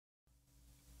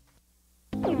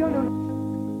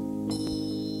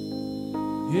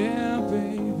Yeah,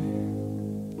 baby.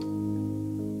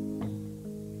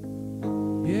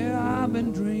 Yeah, I've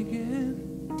been drinking,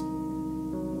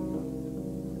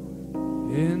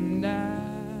 and I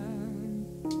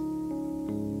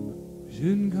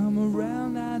shouldn't come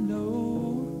around, I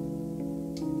know,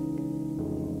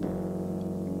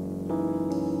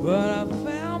 but I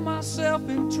found myself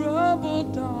in trouble,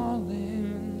 darling,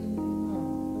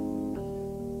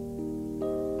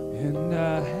 and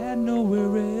I had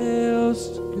nowhere else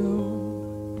to go.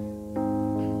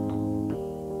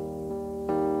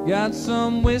 Got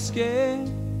some whiskey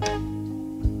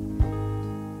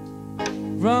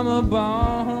from a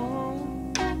bar,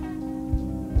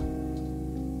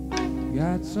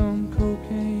 got some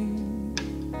cocaine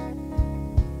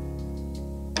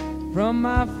from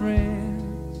my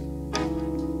friends,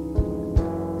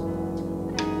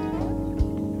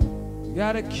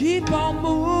 gotta keep on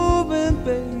moving,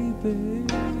 baby,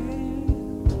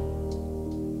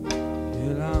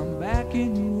 till I'm back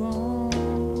in you on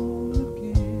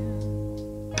again.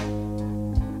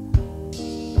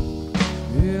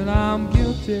 Well, I'm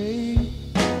guilty,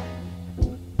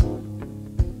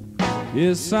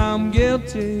 yes, I'm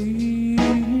guilty,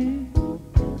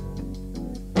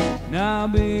 and I'll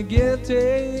be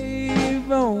guilty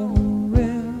for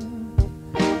the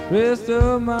rest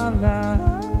of my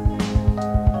life.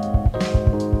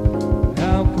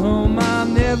 How come I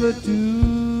never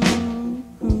do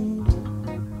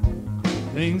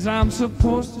things I'm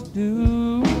supposed to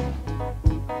do?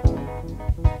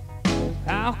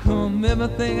 How come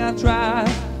everything I try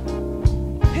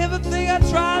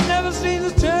never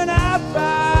seems to turn out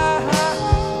right?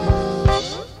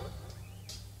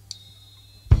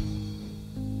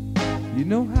 You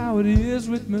know how it is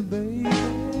with me, baby.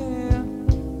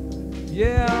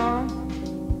 Yeah,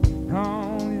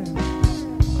 oh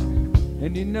yeah.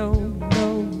 And you know,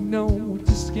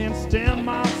 just can't stand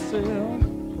myself.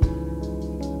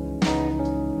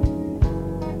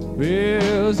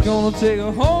 Well, it's gonna take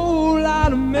a whole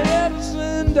lot of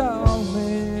medicine,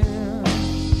 darling,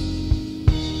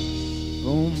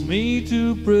 for me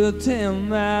to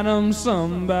pretend that I'm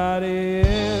somebody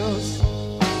else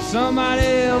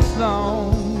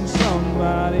long,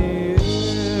 somebody else.